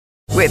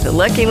With the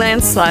Lucky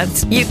Land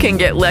Slots, you can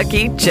get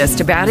lucky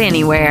just about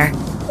anywhere.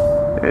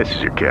 This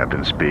is your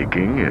captain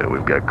speaking.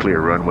 We've got clear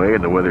runway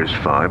and the weather's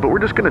fine, but we're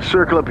just going to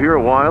circle up here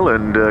a while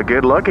and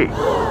get lucky.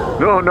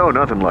 No,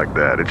 nothing like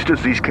that. It's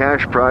just these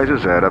cash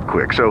prizes add up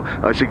quick. So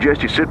I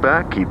suggest you sit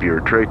back, keep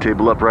your tray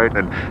table upright,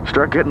 and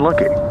start getting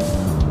lucky.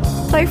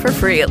 Play for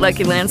free at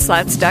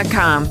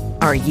LuckyLandSlots.com.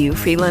 Are you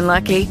feeling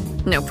lucky?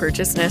 No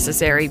purchase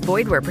necessary.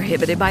 Void where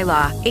prohibited by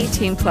law.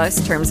 18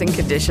 plus terms and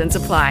conditions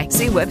apply.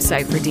 See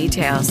website for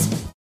details.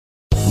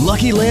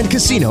 Lucky Land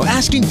Casino,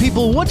 asking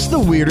people, what's the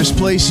weirdest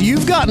place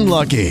you've gotten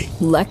lucky?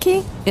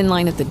 Lucky? In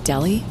line at the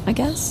deli, I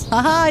guess?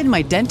 Aha, in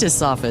my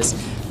dentist's office.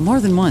 More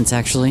than once,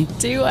 actually.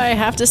 Do I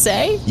have to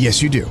say?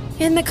 Yes, you do.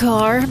 In the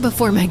car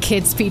before my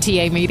kids'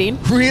 PTA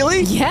meeting.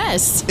 Really?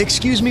 Yes.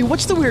 Excuse me,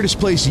 what's the weirdest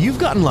place you've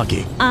gotten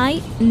lucky?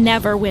 I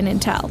never win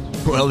and tell.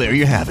 Well, there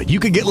you have it. You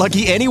can get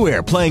lucky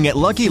anywhere, playing at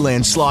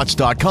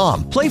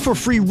LuckyLandSlots.com. Play for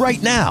free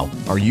right now.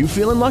 Are you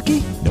feeling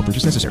lucky? No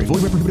purchase necessary.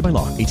 Void where prohibited by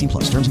law. 18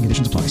 plus. Terms and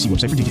conditions apply. See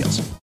website for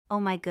details. Oh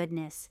my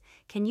goodness.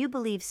 Can you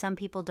believe some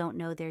people don't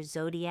know their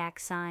zodiac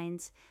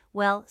signs?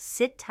 Well,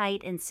 sit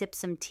tight and sip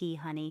some tea,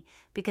 honey,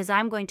 because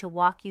I'm going to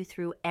walk you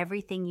through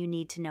everything you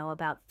need to know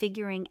about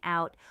figuring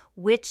out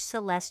which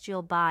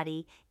celestial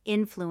body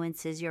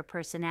influences your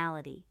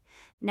personality.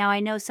 Now, I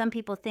know some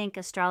people think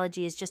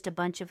astrology is just a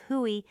bunch of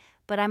hooey,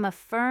 but I'm a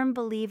firm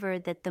believer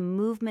that the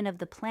movement of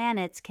the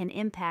planets can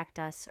impact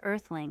us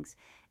Earthlings.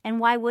 And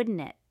why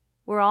wouldn't it?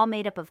 We're all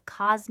made up of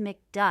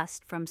cosmic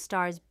dust from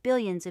stars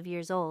billions of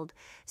years old,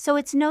 so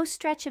it's no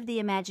stretch of the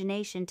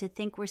imagination to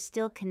think we're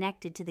still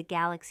connected to the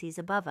galaxies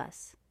above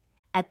us.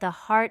 At the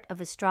heart of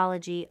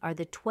astrology are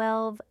the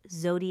 12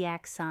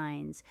 zodiac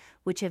signs,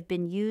 which have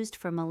been used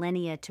for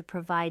millennia to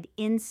provide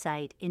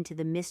insight into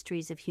the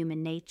mysteries of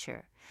human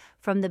nature.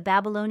 From the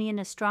Babylonian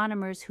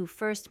astronomers who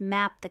first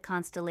mapped the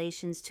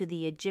constellations to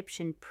the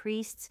Egyptian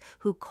priests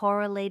who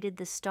correlated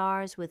the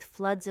stars with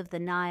floods of the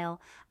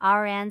Nile,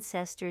 our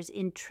ancestors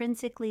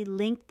intrinsically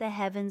linked the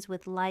heavens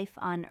with life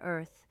on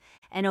Earth.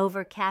 And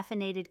over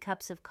caffeinated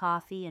cups of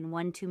coffee and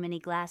one too many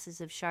glasses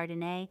of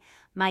Chardonnay,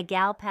 my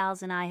gal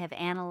pals and I have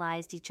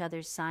analyzed each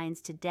other's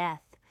signs to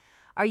death.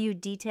 Are you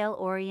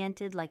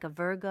detail-oriented like a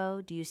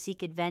Virgo? Do you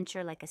seek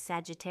adventure like a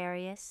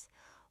Sagittarius?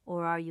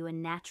 Or are you a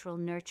natural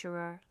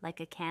nurturer like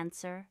a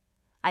Cancer?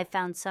 I've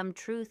found some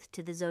truth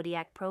to the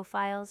zodiac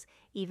profiles,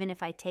 even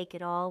if I take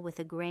it all with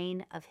a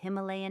grain of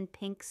Himalayan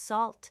pink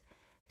salt.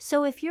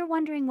 So if you're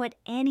wondering what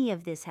any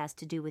of this has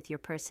to do with your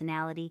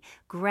personality,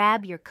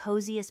 grab your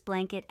coziest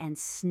blanket and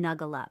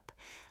snuggle up.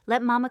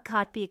 Let Mama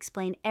Kotbi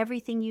explain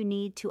everything you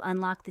need to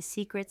unlock the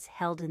secrets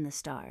held in the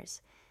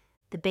stars.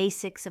 The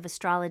basics of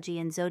astrology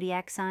and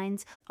zodiac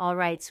signs? All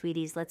right,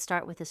 sweeties, let's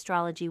start with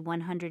Astrology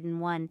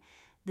 101.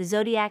 The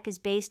zodiac is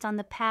based on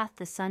the path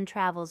the sun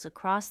travels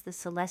across the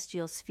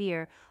celestial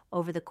sphere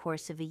over the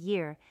course of a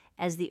year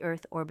as the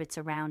Earth orbits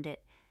around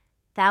it.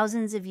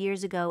 Thousands of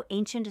years ago,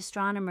 ancient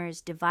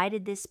astronomers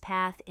divided this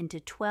path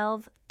into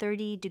 12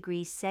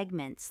 30-degree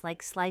segments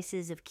like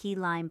slices of key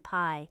lime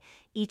pie,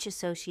 each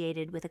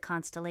associated with a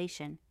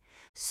constellation.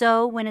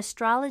 So when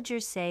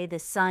astrologers say the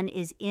sun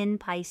is in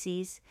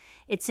Pisces,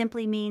 it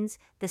simply means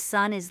the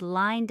sun is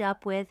lined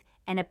up with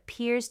and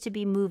appears to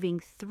be moving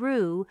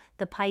through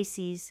the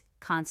Pisces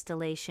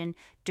constellation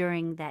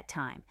during that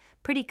time.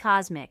 Pretty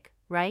cosmic,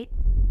 right?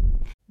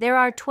 There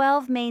are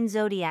 12 main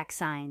zodiac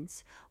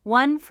signs,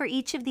 one for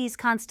each of these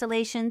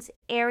constellations: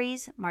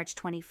 Aries, March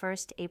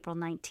 21st, April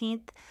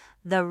 19th,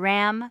 the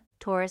Ram,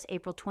 Taurus,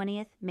 April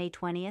 20th, May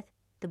 20th,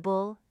 the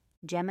Bull,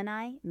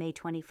 Gemini, May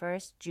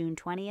 21st, June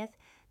 20th,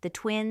 the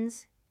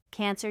Twins,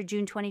 Cancer,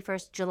 June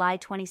 21st, July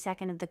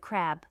 22nd, and the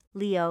Crab,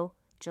 Leo,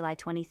 July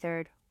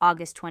 23rd,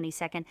 August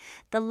 22nd,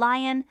 the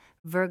Lion,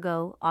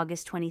 Virgo,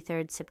 August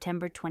 23rd,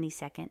 September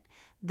 22nd,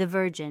 the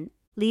Virgin,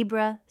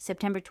 Libra,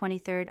 September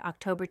 23rd,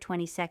 October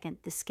 22nd,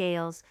 the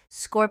Scales,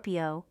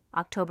 Scorpio,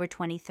 October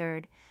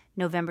 23rd,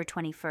 November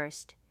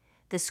 21st,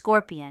 the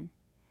Scorpion,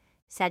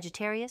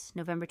 Sagittarius,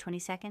 November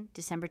 22nd,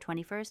 December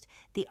 21st,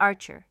 the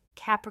Archer,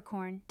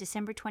 Capricorn,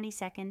 December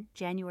 22nd,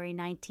 January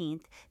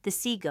 19th, the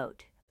Sea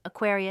Goat,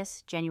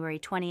 Aquarius, January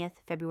 20th,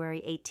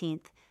 February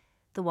 18th,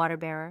 the Water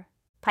Bearer,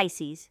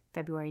 Pisces,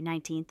 February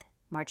 19th,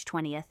 March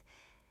 20th,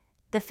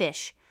 the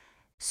Fish.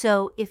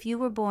 So if you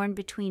were born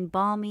between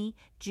balmy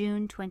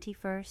June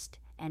 21st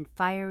and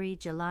fiery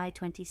July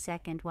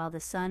 22nd while the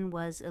sun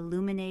was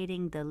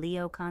illuminating the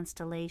Leo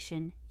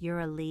constellation, you're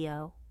a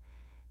Leo.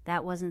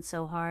 That wasn't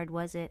so hard,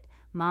 was it?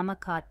 Mama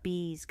caught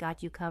bees,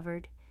 got you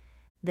covered.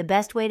 The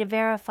best way to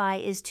verify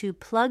is to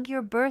plug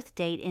your birth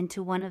date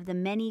into one of the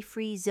many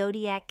free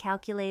zodiac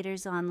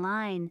calculators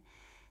online.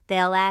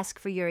 They'll ask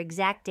for your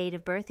exact date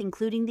of birth,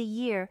 including the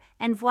year,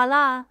 and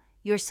voila,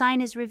 your sign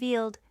is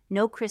revealed.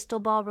 No crystal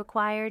ball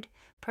required.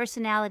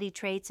 Personality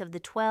traits of the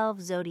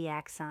 12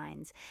 zodiac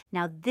signs.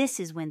 Now this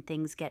is when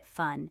things get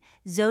fun.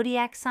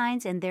 Zodiac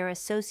signs and their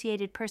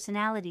associated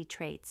personality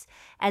traits.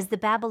 As the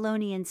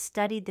Babylonians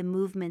studied the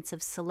movements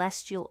of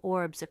celestial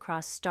orbs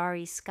across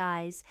starry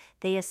skies,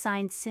 they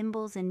assigned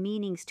symbols and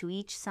meanings to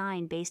each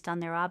sign based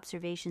on their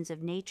observations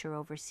of nature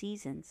over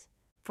seasons.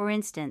 For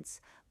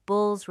instance,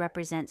 bulls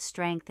represent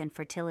strength and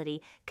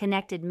fertility,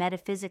 connected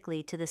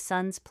metaphysically to the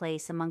sun's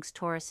place amongst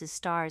Taurus's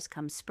stars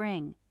come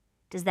spring.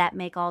 Does that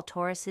make all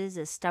Tauruses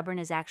as stubborn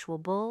as actual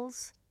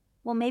bulls?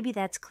 Well, maybe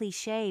that's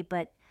cliché,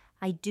 but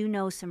I do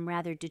know some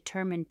rather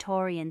determined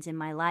Taurians in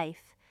my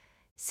life.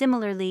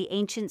 Similarly,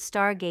 ancient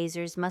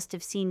stargazers must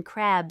have seen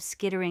crabs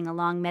skittering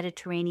along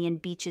Mediterranean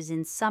beaches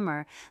in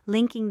summer,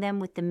 linking them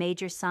with the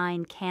major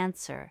sign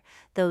Cancer.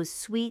 Those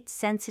sweet,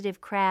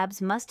 sensitive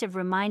crabs must have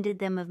reminded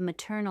them of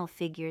maternal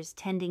figures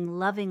tending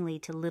lovingly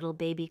to little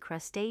baby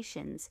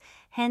crustaceans,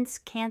 hence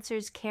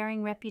Cancer's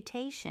caring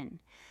reputation.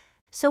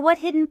 So what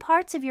hidden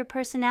parts of your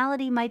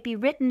personality might be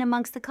written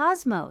amongst the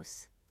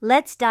cosmos?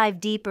 Let's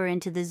dive deeper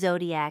into the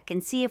zodiac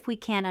and see if we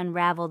can't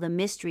unravel the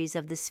mysteries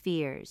of the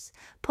spheres.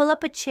 Pull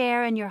up a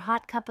chair and your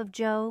hot cup of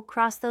joe,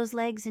 cross those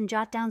legs and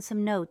jot down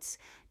some notes.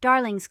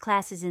 Darlings,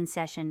 class is in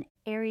session.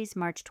 Aries,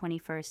 March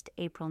 21st,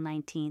 April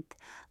 19th.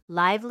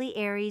 Lively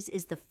Aries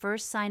is the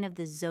first sign of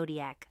the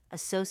zodiac,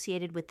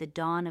 associated with the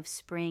dawn of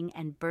spring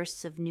and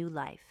bursts of new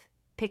life.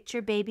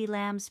 Picture baby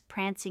lambs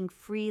prancing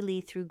freely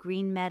through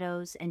green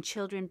meadows and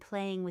children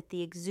playing with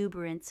the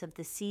exuberance of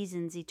the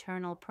season's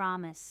eternal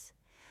promise.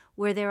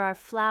 Where there are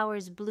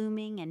flowers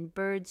blooming and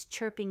birds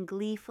chirping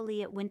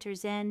gleefully at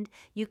winter's end,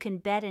 you can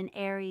bet an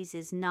Aries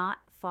is not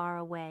far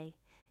away.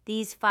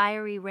 These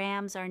fiery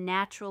rams are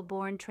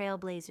natural-born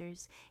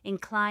trailblazers,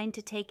 inclined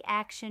to take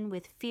action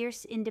with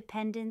fierce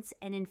independence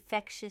and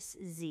infectious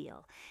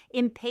zeal.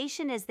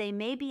 Impatient as they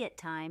may be at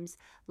times,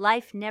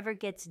 life never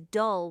gets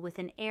dull with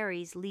an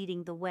Aries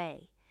leading the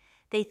way.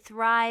 They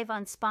thrive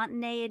on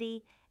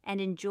spontaneity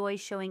and enjoy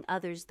showing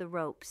others the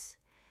ropes.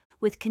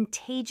 With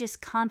contagious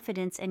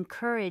confidence and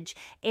courage,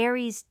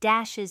 Aries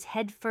dashes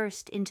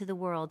headfirst into the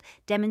world,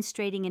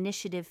 demonstrating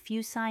initiative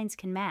few signs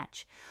can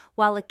match.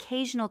 While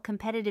occasional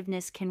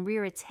competitiveness can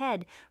rear its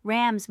head,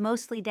 Rams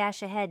mostly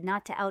dash ahead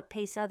not to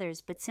outpace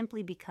others, but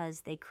simply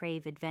because they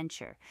crave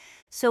adventure.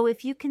 So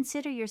if you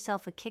consider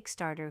yourself a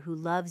Kickstarter who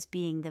loves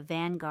being the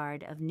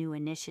vanguard of new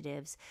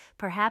initiatives,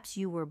 perhaps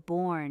you were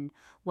born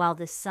while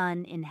the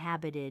sun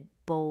inhabited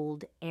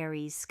bold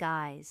Aries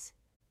skies.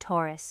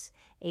 Taurus,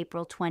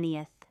 April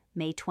 20th.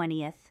 May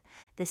 20th.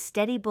 The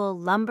steady bull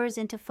lumbers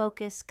into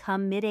focus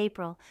come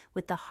mid-April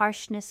with the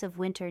harshness of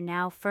winter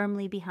now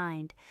firmly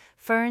behind.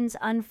 Ferns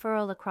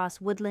unfurl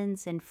across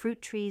woodlands and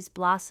fruit trees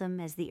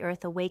blossom as the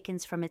earth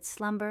awakens from its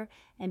slumber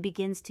and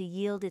begins to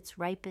yield its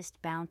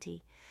ripest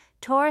bounty.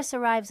 Taurus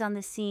arrives on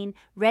the scene,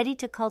 ready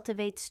to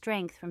cultivate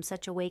strength from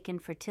such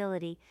awakened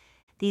fertility.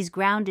 These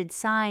grounded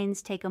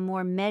signs take a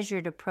more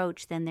measured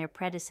approach than their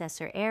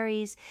predecessor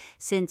Aries,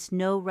 since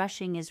no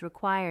rushing is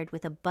required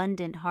with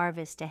abundant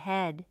harvest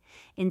ahead.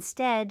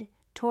 Instead,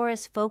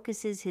 Taurus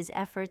focuses his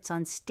efforts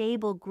on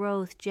stable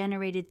growth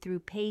generated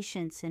through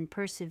patience and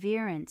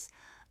perseverance.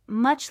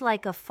 Much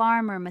like a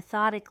farmer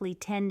methodically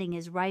tending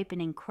his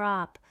ripening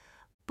crop,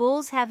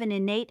 bulls have an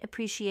innate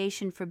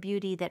appreciation for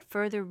beauty that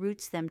further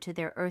roots them to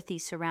their earthy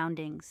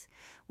surroundings.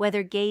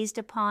 Whether gazed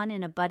upon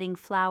in a budding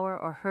flower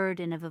or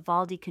heard in a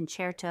Vivaldi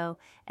concerto,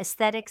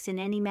 aesthetics in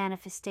any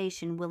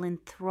manifestation will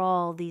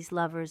enthrall these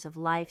lovers of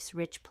life's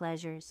rich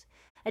pleasures.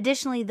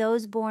 Additionally,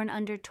 those born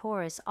under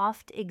Taurus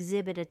oft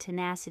exhibit a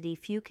tenacity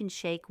few can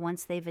shake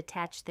once they've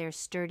attached their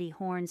sturdy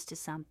horns to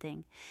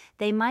something.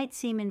 They might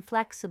seem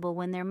inflexible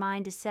when their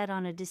mind is set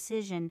on a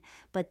decision,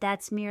 but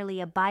that's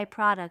merely a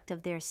byproduct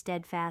of their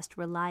steadfast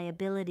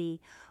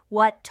reliability.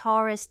 What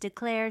Taurus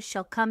declares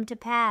shall come to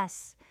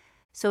pass.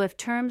 So if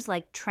terms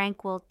like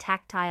tranquil,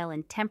 tactile,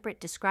 and temperate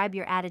describe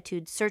your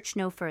attitude, search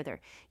no further.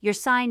 Your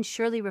sign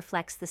surely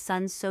reflects the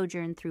sun's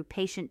sojourn through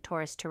patient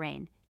Taurus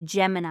terrain.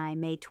 Gemini,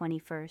 May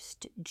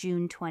 21st,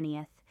 June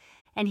 20th.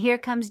 And here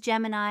comes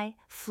Gemini,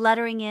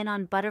 fluttering in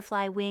on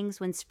butterfly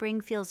wings when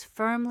spring feels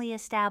firmly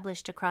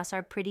established across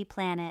our pretty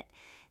planet.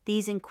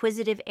 These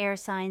inquisitive air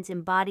signs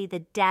embody the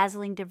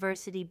dazzling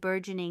diversity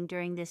burgeoning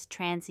during this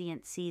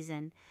transient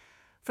season.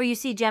 For you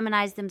see,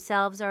 Geminis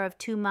themselves are of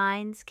two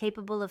minds,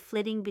 capable of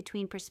flitting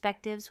between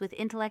perspectives with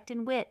intellect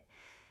and wit.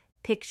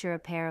 Picture a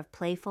pair of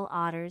playful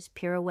otters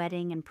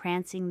pirouetting and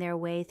prancing their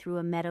way through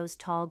a meadow's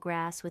tall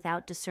grass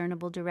without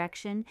discernible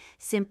direction,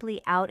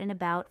 simply out and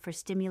about for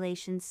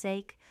stimulation's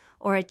sake,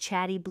 or a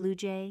chatty blue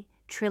jay,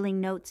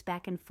 trilling notes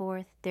back and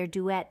forth, their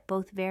duet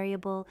both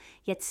variable,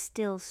 yet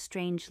still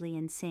strangely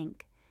in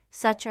sync.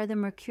 Such are the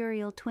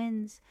mercurial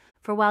twins,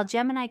 for while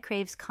Gemini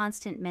craves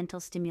constant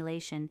mental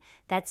stimulation,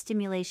 that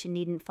stimulation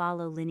needn't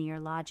follow linear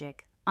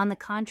logic. On the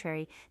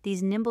contrary,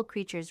 these nimble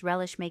creatures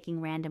relish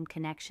making random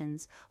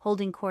connections,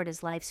 holding court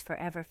as life's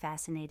forever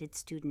fascinated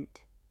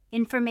student.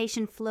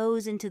 Information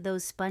flows into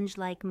those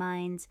sponge-like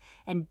minds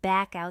and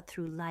back out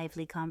through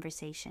lively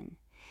conversation.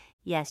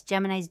 Yes,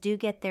 Geminis do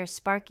get their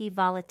sparky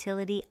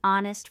volatility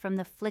honest from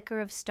the flicker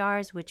of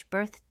stars which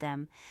birthed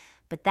them,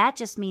 but that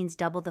just means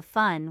double the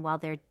fun while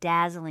their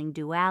dazzling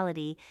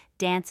duality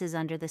dances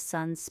under the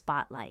sun's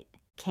spotlight.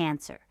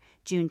 Cancer,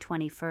 June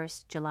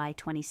 21st, July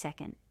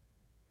 22nd.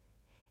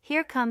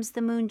 Here comes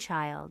the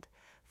moonchild,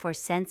 for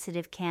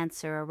sensitive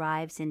Cancer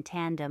arrives in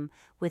tandem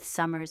with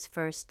summer's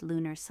first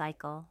lunar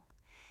cycle.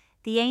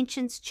 The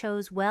ancients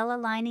chose well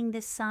aligning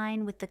this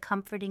sign with the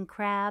comforting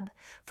crab,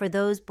 for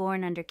those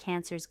born under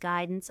Cancer's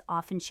guidance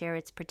often share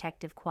its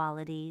protective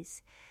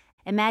qualities.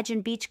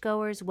 Imagine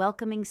beachgoers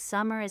welcoming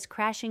summer as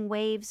crashing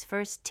waves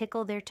first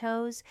tickle their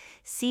toes,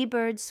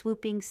 seabirds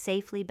swooping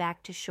safely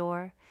back to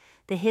shore.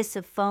 The hiss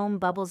of foam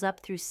bubbles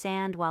up through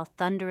sand while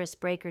thunderous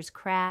breakers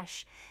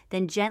crash,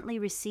 then gently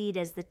recede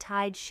as the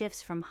tide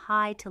shifts from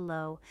high to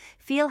low.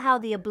 Feel how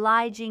the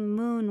obliging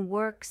moon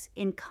works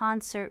in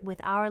concert with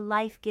our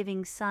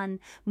life-giving sun,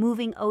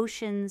 moving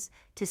oceans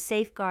to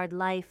safeguard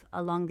life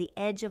along the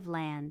edge of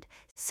land.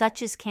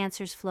 Such is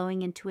Cancer's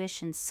flowing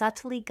intuition,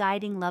 subtly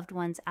guiding loved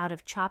ones out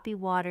of choppy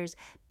waters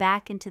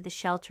back into the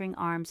sheltering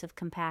arms of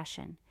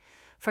compassion.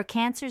 For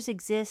Cancers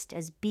exist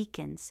as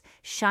beacons,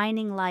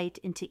 shining light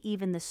into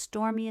even the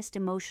stormiest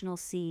emotional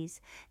seas.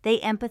 They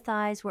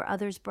empathize where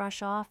others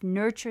brush off,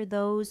 nurture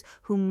those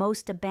who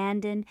most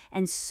abandon,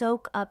 and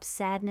soak up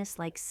sadness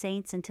like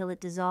saints until it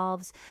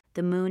dissolves.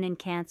 The moon and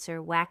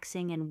Cancer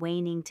waxing and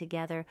waning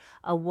together,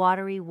 a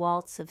watery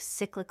waltz of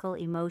cyclical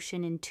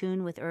emotion in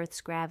tune with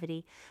Earth's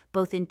gravity,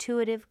 both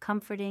intuitive,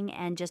 comforting,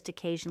 and just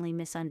occasionally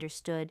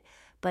misunderstood.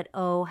 But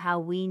oh, how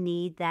we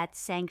need that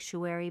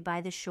sanctuary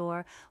by the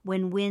shore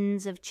when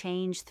winds of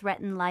change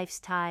threaten life's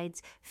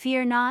tides.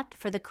 Fear not,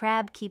 for the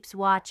crab keeps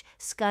watch,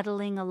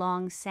 scuttling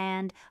along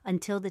sand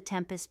until the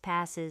tempest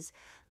passes.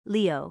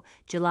 Leo,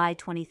 July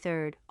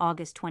 23rd,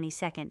 August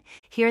 22nd.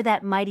 Hear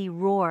that mighty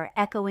roar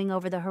echoing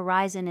over the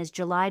horizon as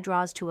July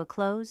draws to a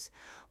close?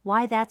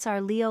 Why, that's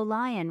our Leo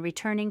lion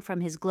returning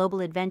from his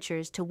global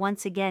adventures to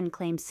once again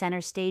claim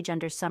center stage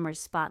under summer's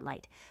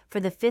spotlight.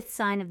 For the fifth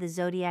sign of the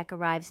zodiac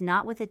arrives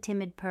not with a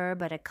timid purr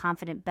but a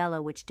confident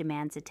bellow which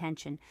demands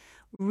attention.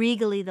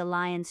 Regally the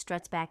lion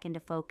struts back into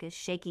focus,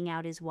 shaking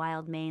out his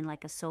wild mane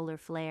like a solar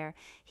flare.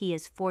 He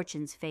is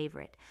fortune's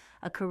favorite,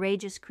 a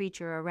courageous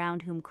creature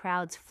around whom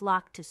crowds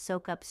flock to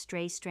soak up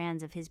stray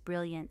strands of his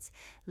brilliance.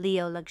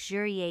 Leo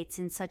luxuriates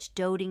in such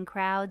doting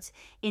crowds.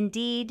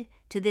 Indeed,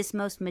 to this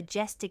most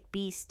majestic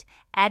beast,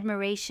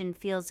 admiration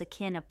feels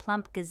akin a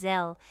plump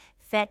gazelle,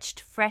 fetched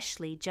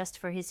freshly just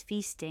for his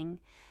feasting.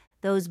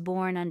 Those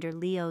born under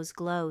Leo's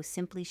glow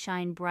simply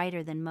shine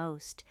brighter than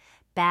most,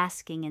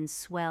 basking in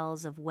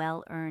swells of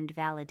well-earned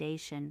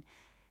validation.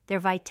 Their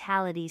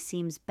vitality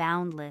seems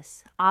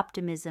boundless,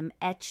 optimism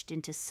etched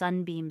into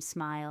sunbeam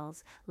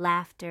smiles,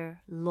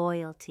 laughter,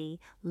 loyalty,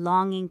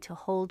 longing to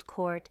hold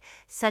court.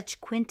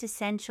 Such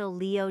quintessential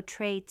Leo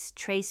traits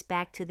trace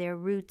back to their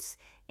roots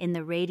in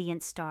the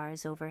radiant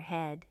stars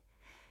overhead.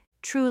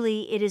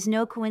 Truly, it is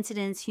no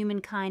coincidence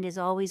humankind has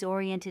always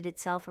oriented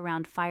itself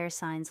around fire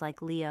signs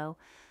like Leo,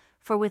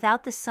 for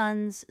without the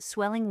sun's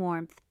swelling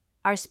warmth,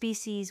 our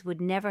species would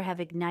never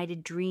have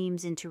ignited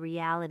dreams into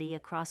reality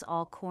across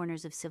all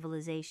corners of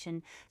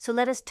civilization. So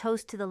let us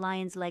toast to the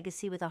lion's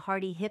legacy with a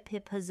hearty hip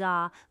hip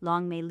huzzah.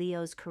 Long may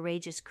Leo's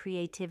courageous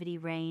creativity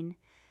reign.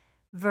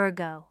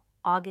 Virgo,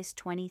 August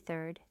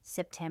 23rd,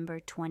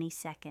 September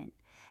 22nd.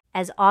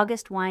 As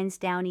August winds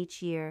down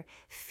each year,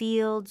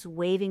 fields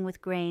waving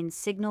with grain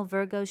signal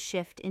Virgo's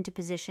shift into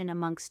position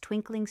amongst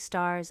twinkling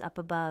stars up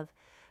above.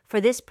 For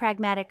this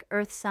pragmatic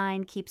earth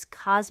sign keeps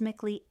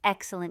cosmically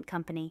excellent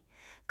company.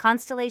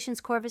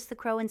 Constellations Corvus the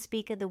Crow and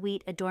Spica the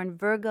Wheat adorn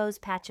Virgo's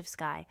patch of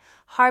sky,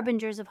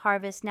 harbingers of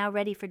harvest now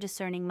ready for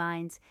discerning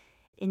minds.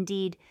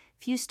 Indeed,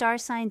 few star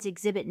signs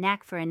exhibit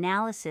knack for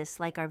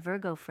analysis like our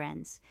Virgo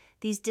friends.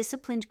 These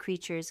disciplined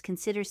creatures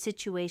consider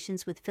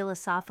situations with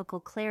philosophical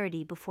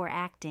clarity before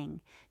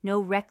acting. No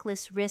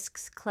reckless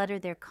risks clutter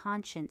their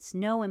conscience,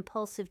 no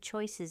impulsive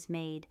choices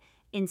made.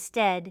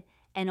 Instead,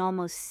 an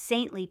almost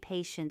saintly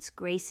patience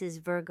graces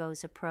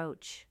Virgo's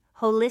approach.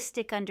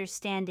 Holistic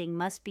understanding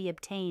must be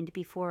obtained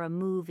before a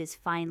move is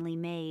finally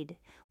made.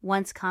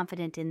 Once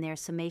confident in their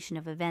summation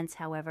of events,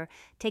 however,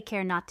 take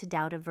care not to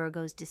doubt a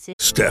Virgo's decision.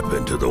 Step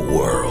into the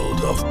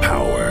world of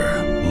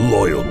power,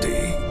 loyalty,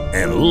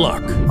 and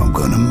luck. I'm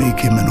gonna make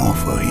him an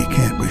offer he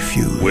can't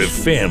refuse. With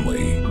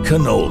family,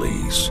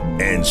 cannolis,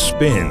 and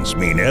spins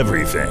mean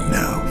everything.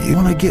 Now, you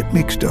wanna get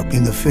mixed up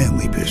in the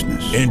family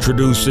business.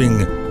 Introducing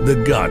The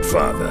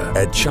Godfather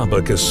at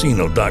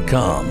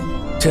ChumbaCasino.com.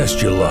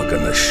 Test your luck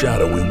in the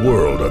shadowy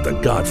world of The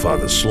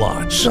Godfather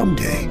slot.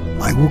 Someday,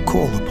 I will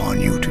call upon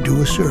you to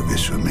do a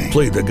service for me.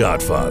 Play The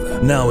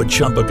Godfather, now at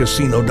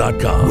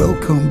ChumbaCasino.com.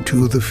 Welcome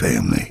to the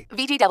family.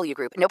 VGW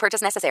Group. No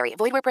purchase necessary.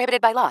 Void where prohibited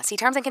by law. See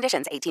terms and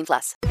conditions.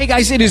 18+. Hey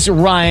guys, it is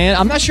Ryan.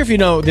 I'm not sure if you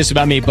know this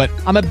about me, but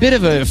I'm a bit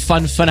of a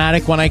fun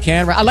fanatic when I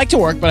can. I like to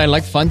work, but I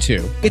like fun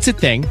too. It's a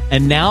thing.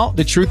 And now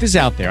the truth is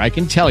out there. I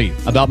can tell you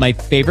about my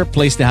favorite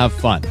place to have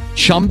fun.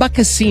 Chumba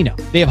Casino.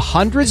 They have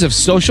hundreds of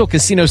social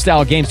casino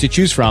style games to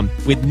choose from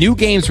with new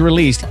games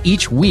released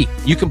each week.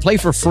 You can play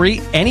for free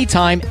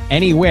anytime,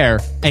 anywhere.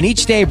 And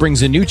each day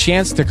brings a new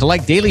chance to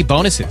collect daily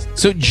bonuses.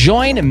 So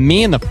join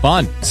me in the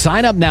fun.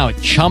 Sign up now at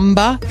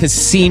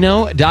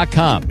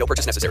ChumbaCasino.com. No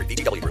purchase necessary.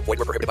 VGW Group. Void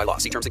where prohibited by law.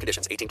 See terms and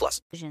conditions.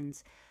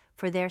 18+.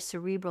 For their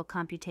cerebral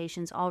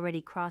computations already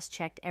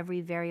cross-checked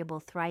every variable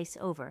thrice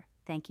over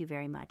Thank you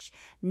very much.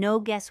 No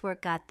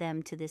guesswork got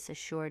them to this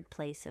assured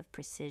place of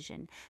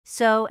precision.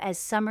 So, as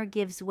summer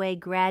gives way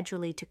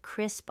gradually to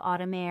crisp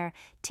autumn air,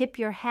 tip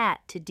your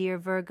hat to dear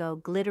Virgo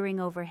glittering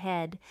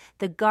overhead,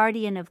 the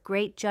guardian of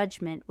great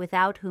judgment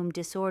without whom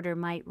disorder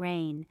might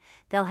reign.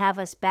 They'll have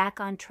us back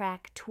on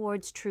track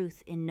towards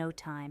truth in no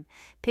time.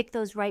 Pick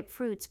those ripe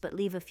fruits, but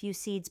leave a few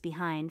seeds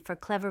behind, for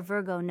clever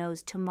Virgo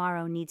knows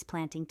tomorrow needs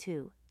planting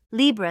too.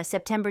 Libra,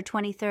 September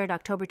 23rd,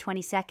 October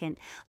 22nd.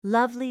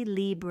 Lovely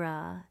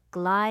Libra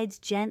glides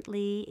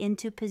gently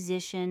into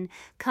position,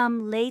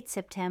 come late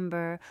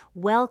September,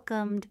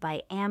 welcomed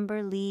by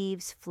amber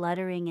leaves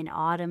fluttering in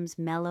autumn's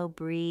mellow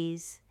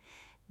breeze.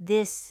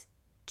 This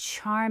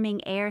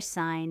charming air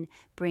sign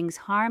brings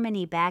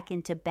harmony back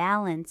into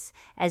balance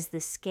as the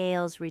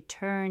scales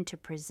return to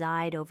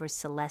preside over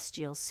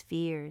celestial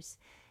spheres.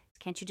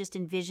 Can't you just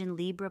envision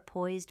Libra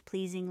poised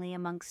pleasingly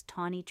amongst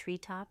tawny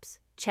treetops?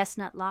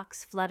 Chestnut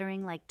locks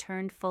fluttering like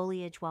turned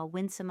foliage while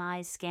winsome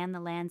eyes scan the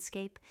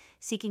landscape,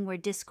 seeking where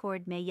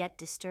discord may yet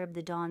disturb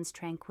the dawn's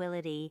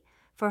tranquility.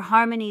 For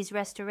harmony's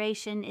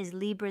restoration is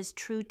Libra's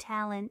true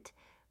talent,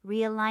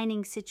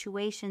 realigning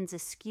situations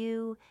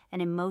askew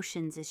and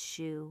emotions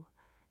eschew.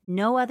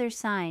 No other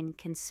sign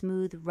can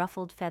smooth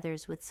ruffled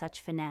feathers with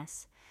such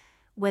finesse.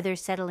 Whether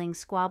settling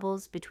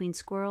squabbles between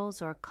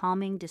squirrels or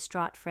calming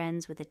distraught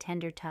friends with a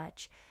tender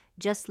touch,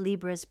 just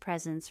Libra's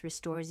presence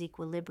restores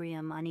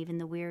equilibrium on even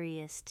the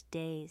weariest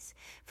days.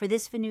 For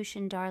this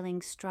Venusian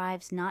darling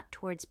strives not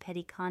towards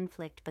petty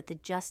conflict, but the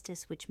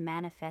justice which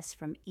manifests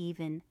from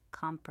even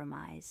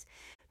compromise.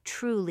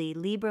 Truly,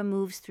 Libra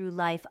moves through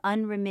life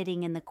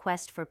unremitting in the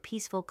quest for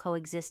peaceful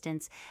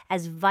coexistence,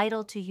 as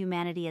vital to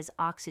humanity as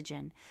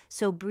oxygen.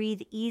 So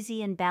breathe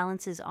easy and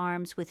balances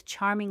arms with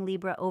charming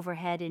Libra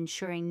overhead,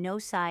 ensuring no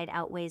side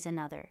outweighs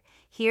another.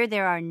 Here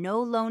there are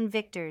no lone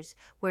victors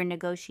where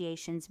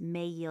negotiations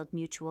may yield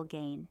mutual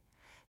gain.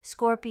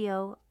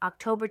 Scorpio,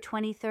 October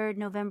 23rd,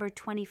 November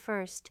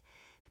 21st.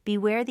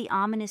 Beware the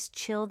ominous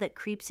chill that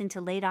creeps into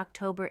late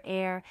October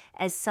air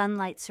as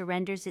sunlight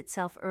surrenders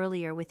itself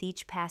earlier with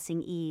each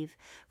passing eve.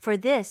 For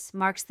this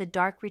marks the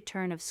dark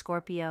return of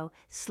Scorpio,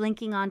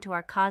 slinking onto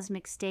our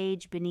cosmic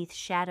stage beneath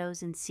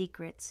shadows and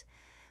secrets.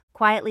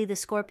 Quietly the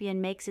Scorpion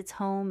makes its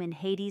home in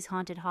Hades'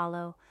 haunted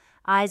hollow,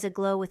 eyes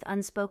aglow with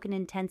unspoken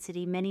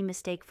intensity many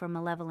mistake for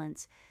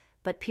malevolence,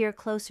 but peer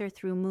closer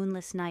through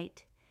moonless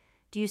night.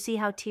 Do you see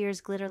how tears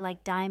glitter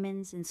like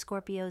diamonds in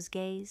Scorpio's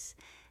gaze?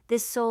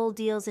 This soul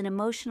deals in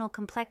emotional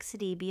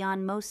complexity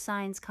beyond most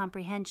signs'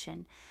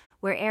 comprehension.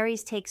 Where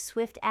Aries takes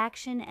swift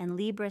action and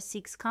Libra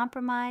seeks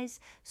compromise,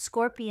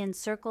 Scorpion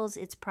circles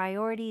its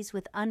priorities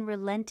with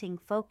unrelenting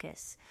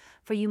focus.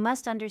 For you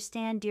must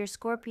understand, dear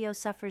Scorpio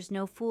suffers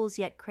no fools,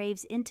 yet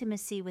craves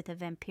intimacy with a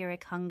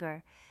vampiric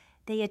hunger.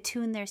 They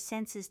attune their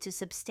senses to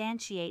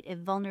substantiate if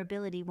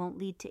vulnerability won't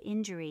lead to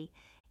injury.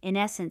 In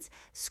essence,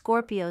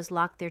 Scorpios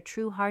lock their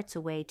true hearts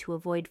away to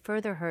avoid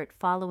further hurt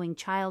following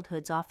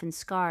childhoods often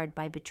scarred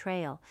by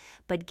betrayal,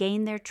 but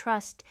gain their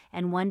trust,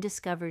 and one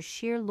discovers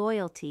sheer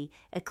loyalty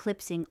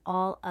eclipsing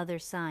all other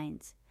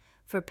signs.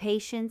 For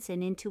patience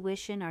and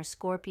intuition are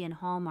Scorpion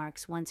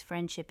hallmarks once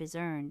friendship is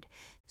earned.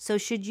 So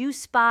should you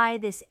spy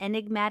this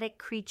enigmatic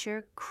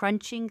creature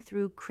crunching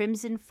through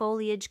crimson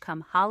foliage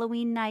come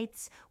Halloween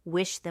nights,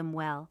 wish them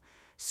well.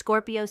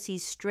 Scorpio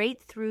sees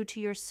straight through to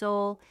your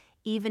soul,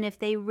 even if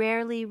they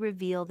rarely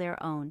reveal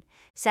their own.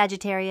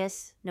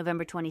 Sagittarius,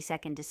 November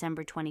 22nd,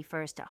 December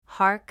 21st.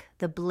 Hark,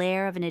 the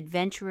blare of an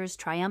adventurer's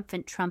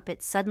triumphant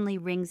trumpet suddenly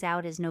rings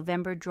out as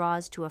November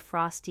draws to a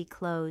frosty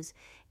close.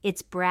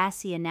 Its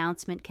brassy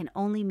announcement can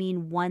only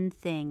mean one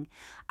thing.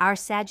 Our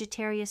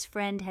Sagittarius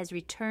friend has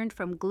returned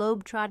from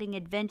globe-trotting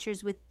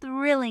adventures with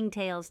thrilling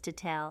tales to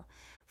tell.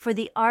 For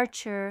the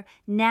archer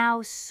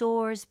now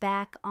soars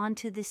back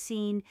onto the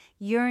scene,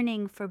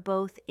 yearning for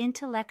both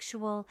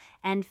intellectual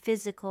and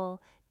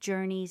physical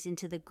journeys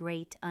into the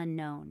great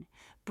unknown.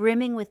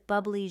 Brimming with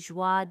bubbly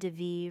joie de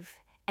vivre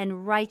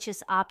and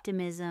righteous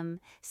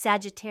optimism,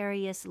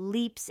 Sagittarius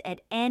leaps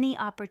at any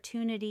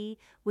opportunity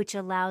which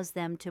allows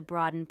them to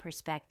broaden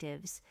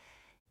perspectives.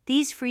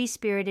 These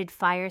free-spirited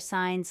fire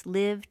signs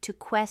live to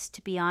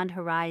quest beyond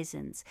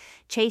horizons,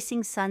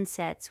 chasing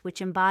sunsets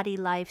which embody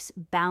life's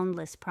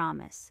boundless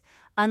promise.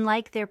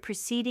 Unlike their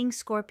preceding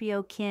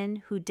Scorpio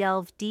kin who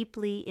delve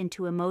deeply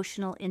into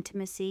emotional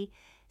intimacy,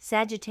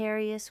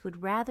 Sagittarius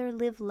would rather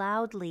live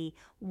loudly,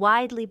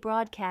 widely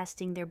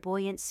broadcasting their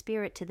buoyant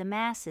spirit to the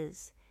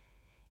masses.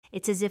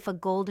 It's as if a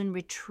golden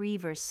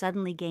retriever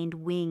suddenly gained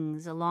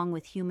wings along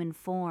with human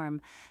form,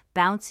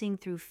 bouncing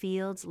through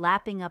fields,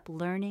 lapping up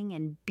learning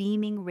and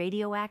beaming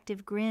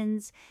radioactive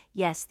grins.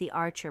 Yes, the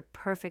archer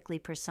perfectly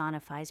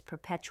personifies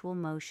perpetual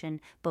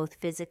motion, both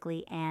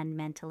physically and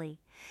mentally.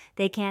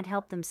 They can't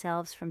help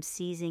themselves from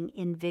seizing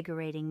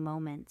invigorating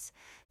moments.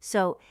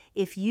 So,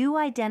 if you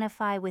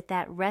identify with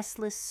that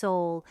restless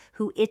soul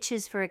who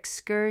itches for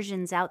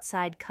excursions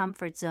outside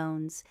comfort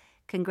zones,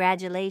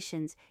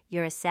 congratulations,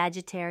 you're a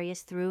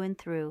Sagittarius through and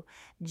through.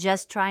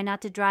 Just try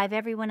not to drive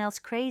everyone else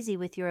crazy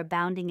with your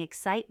abounding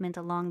excitement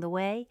along the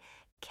way.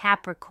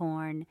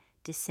 Capricorn,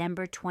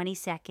 December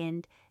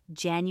 22nd,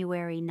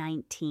 January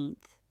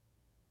 19th.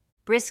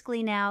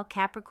 Briskly now,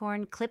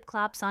 Capricorn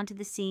clip-clops onto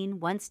the scene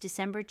once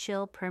December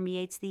chill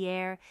permeates the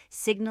air,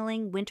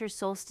 signaling winter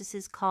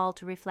solstice's call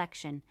to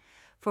reflection.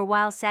 For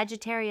while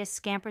Sagittarius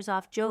scampers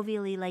off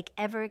jovially like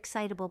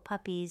ever-excitable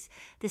puppies,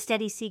 the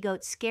steady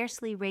sea-goat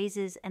scarcely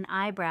raises an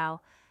eyebrow.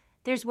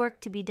 There's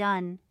work to be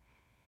done.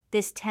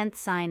 This 10th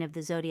sign of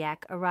the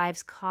zodiac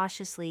arrives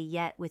cautiously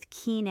yet with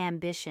keen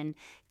ambition,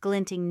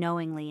 glinting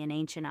knowingly in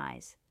ancient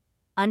eyes.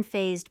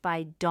 Unfazed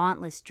by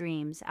dauntless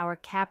dreams, our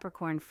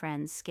Capricorn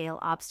friends scale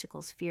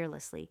obstacles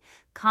fearlessly,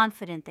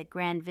 confident that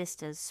grand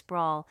vistas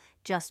sprawl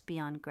just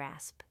beyond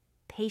grasp.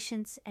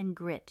 Patience and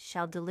grit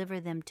shall deliver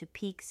them to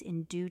peaks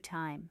in due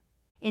time.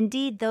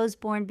 Indeed, those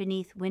born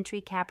beneath wintry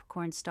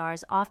Capricorn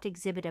stars oft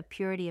exhibit a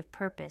purity of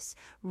purpose,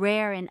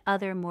 rare in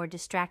other more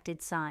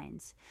distracted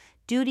signs.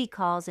 Duty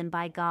calls, and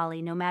by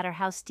golly, no matter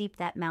how steep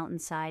that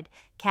mountainside,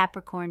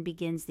 Capricorn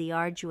begins the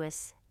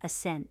arduous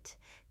ascent.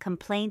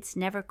 Complaints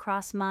never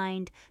cross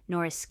mind,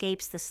 nor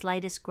escapes the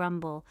slightest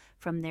grumble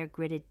from their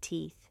gritted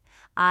teeth.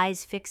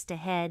 Eyes fixed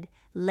ahead,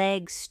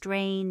 legs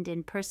strained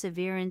in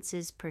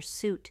perseverance's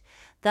pursuit,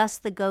 thus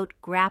the goat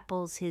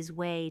grapples his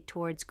way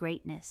towards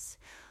greatness.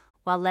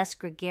 While less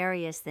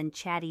gregarious than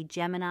chatty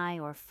Gemini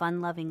or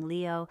fun-loving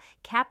Leo,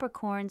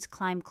 Capricorns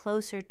climb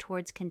closer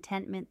towards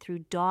contentment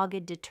through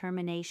dogged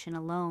determination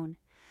alone.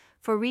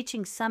 For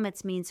reaching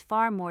summits means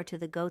far more to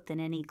the goat than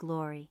any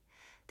glory.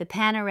 The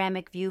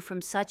panoramic view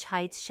from such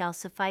heights shall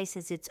suffice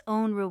as its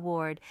own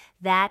reward,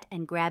 that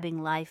and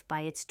grabbing life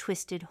by its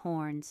twisted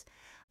horns.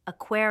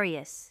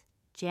 Aquarius,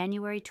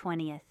 January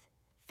 20th,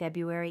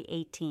 February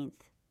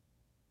 18th.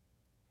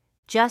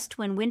 Just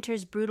when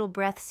winter's brutal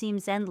breath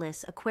seems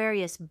endless,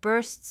 Aquarius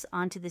bursts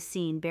onto the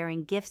scene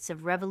bearing gifts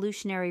of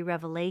revolutionary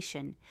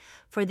revelation.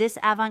 For this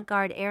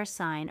avant-garde air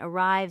sign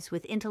arrives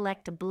with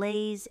intellect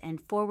ablaze and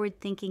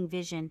forward-thinking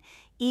vision,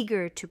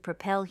 eager to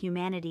propel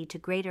humanity to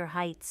greater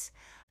heights.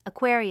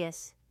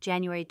 Aquarius,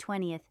 January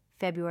 20th,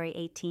 February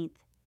 18th.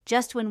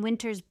 Just when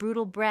winter's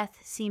brutal breath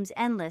seems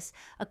endless,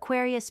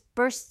 Aquarius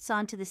bursts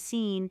onto the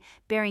scene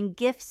bearing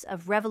gifts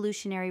of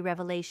revolutionary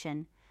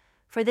revelation.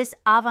 For this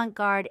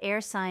avant-garde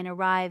air sign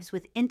arrives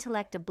with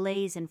intellect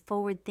ablaze and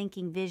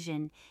forward-thinking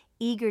vision,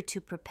 eager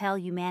to propel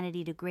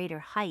humanity to greater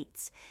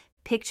heights.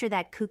 Picture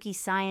that kooky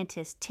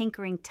scientist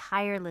tinkering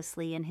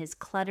tirelessly in his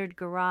cluttered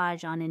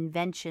garage on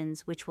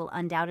inventions which will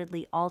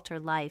undoubtedly alter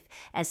life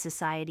as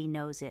society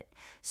knows it.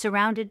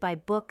 Surrounded by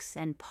books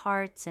and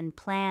parts and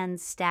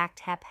plans stacked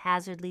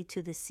haphazardly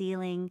to the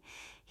ceiling,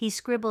 he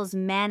scribbles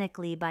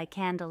manically by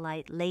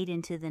candlelight late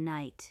into the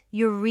night.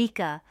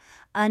 Eureka!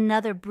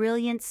 Another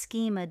brilliant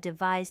schema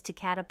devised to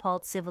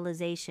catapult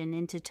civilization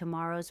into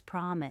tomorrow's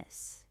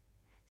promise.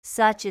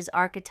 Such is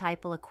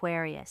archetypal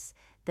Aquarius,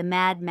 the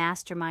mad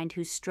mastermind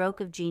whose stroke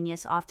of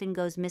genius often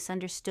goes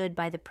misunderstood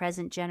by the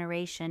present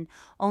generation,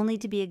 only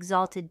to be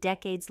exalted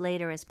decades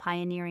later as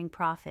pioneering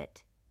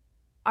prophet.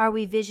 Are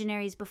we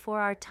visionaries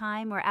before our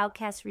time, or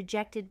outcasts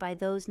rejected by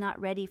those not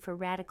ready for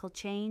radical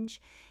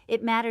change?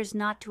 It matters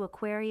not to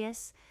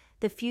Aquarius.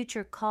 The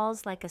future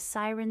calls like a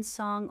siren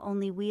song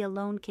only we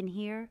alone can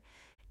hear.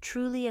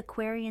 Truly,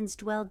 Aquarians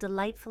dwell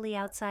delightfully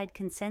outside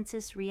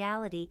consensus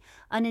reality,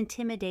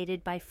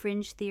 unintimidated by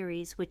fringe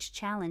theories which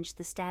challenge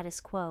the status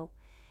quo.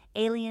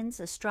 Aliens,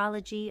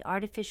 astrology,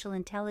 artificial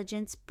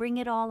intelligence, bring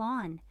it all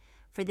on.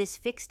 For this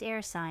fixed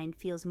air sign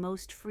feels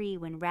most free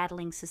when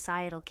rattling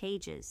societal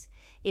cages.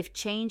 If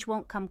change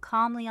won't come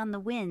calmly on the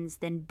winds,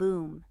 then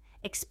boom.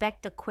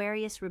 Expect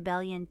Aquarius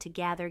rebellion to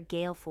gather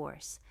gale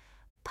force.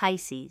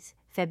 Pisces,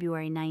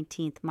 February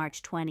 19th,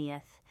 March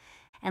 20th.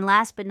 And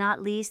last but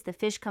not least, the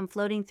fish come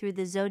floating through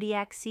the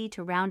Zodiac Sea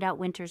to round out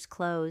winter's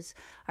close.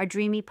 Our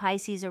dreamy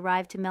Pisces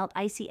arrive to melt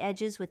icy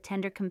edges with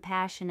tender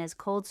compassion as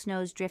cold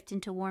snows drift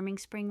into warming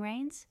spring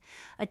rains.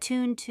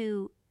 Attuned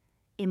to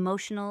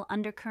emotional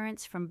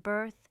undercurrents from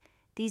birth,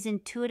 these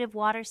intuitive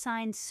water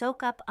signs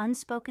soak up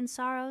unspoken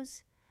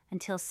sorrows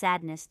until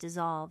sadness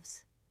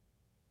dissolves.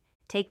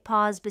 Take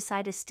pause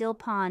beside a still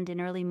pond in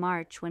early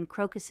March when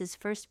crocuses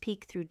first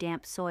peek through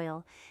damp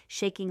soil,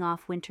 shaking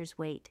off winter's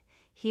weight.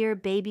 Here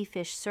baby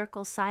fish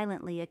circle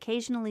silently,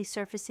 occasionally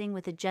surfacing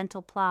with a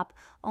gentle plop,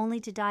 only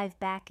to dive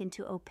back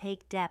into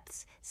opaque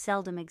depths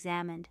seldom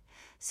examined.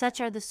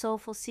 Such are the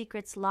soulful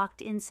secrets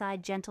locked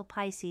inside gentle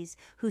Pisces,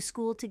 who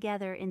school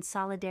together in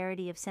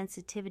solidarity of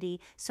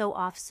sensitivity so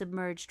oft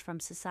submerged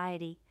from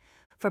society.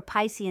 For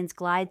Pisceans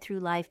glide through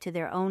life to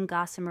their own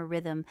gossamer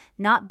rhythm,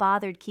 not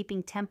bothered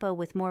keeping tempo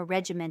with more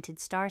regimented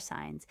star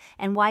signs.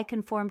 And why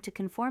conform to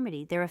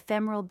conformity? Their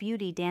ephemeral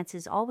beauty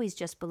dances always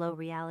just below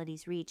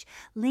reality's reach.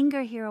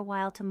 Linger here a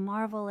while to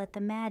marvel at the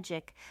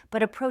magic,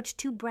 but approach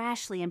too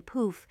brashly and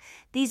poof,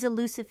 these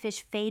elusive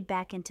fish fade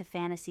back into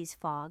fantasy's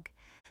fog.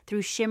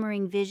 Through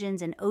shimmering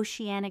visions and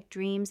oceanic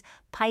dreams,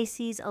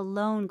 Pisces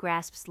alone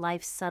grasps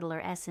life's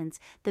subtler essence,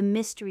 the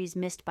mysteries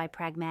missed by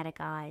pragmatic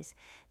eyes.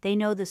 They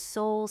know the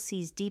soul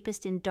sees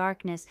deepest in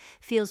darkness,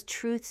 feels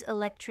truth's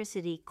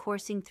electricity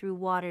coursing through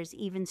waters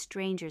even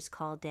strangers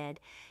call dead.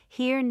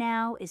 Here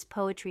now is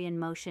poetry in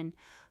motion.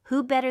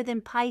 Who better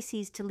than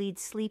Pisces to lead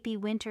sleepy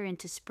winter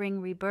into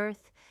spring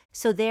rebirth?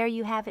 So there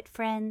you have it,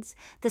 friends,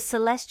 the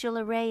celestial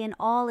array in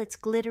all its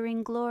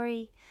glittering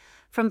glory.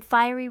 From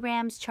fiery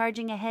rams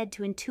charging ahead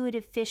to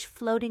intuitive fish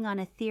floating on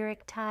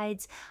etheric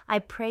tides, I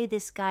pray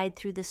this guide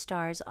through the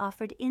stars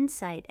offered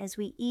insight as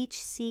we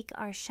each seek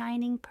our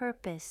shining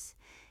purpose.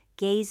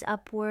 Gaze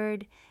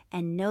upward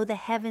and know the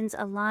heavens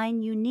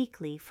align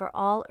uniquely for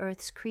all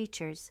Earth's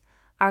creatures.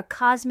 Our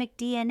cosmic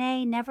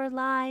DNA never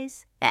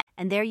lies.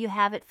 And there you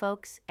have it,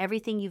 folks.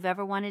 Everything you've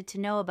ever wanted to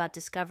know about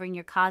discovering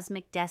your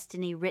cosmic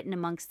destiny written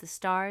amongst the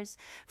stars.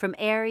 From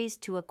Aries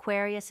to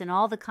Aquarius and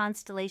all the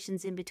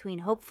constellations in between.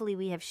 Hopefully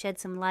we have shed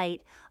some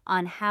light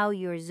on how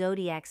your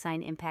zodiac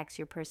sign impacts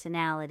your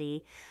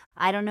personality.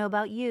 I don't know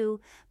about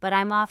you, but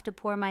I'm off to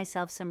pour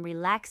myself some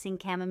relaxing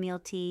chamomile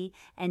tea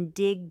and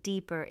dig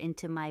deeper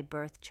into my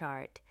birth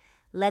chart.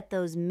 Let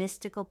those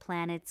mystical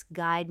planets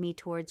guide me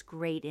towards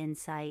great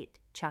insight.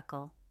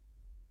 Chuckle.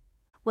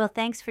 Well,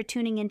 thanks for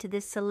tuning into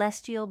this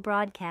celestial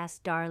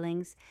broadcast,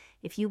 darlings.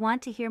 If you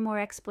want to hear more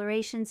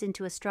explorations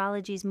into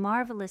astrology's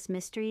marvelous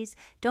mysteries,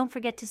 don't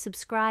forget to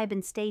subscribe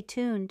and stay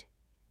tuned.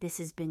 This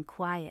has been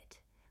Quiet.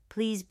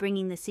 Please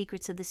bringing the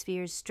secrets of the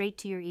spheres straight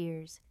to your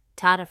ears.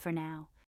 Ta-ta for now.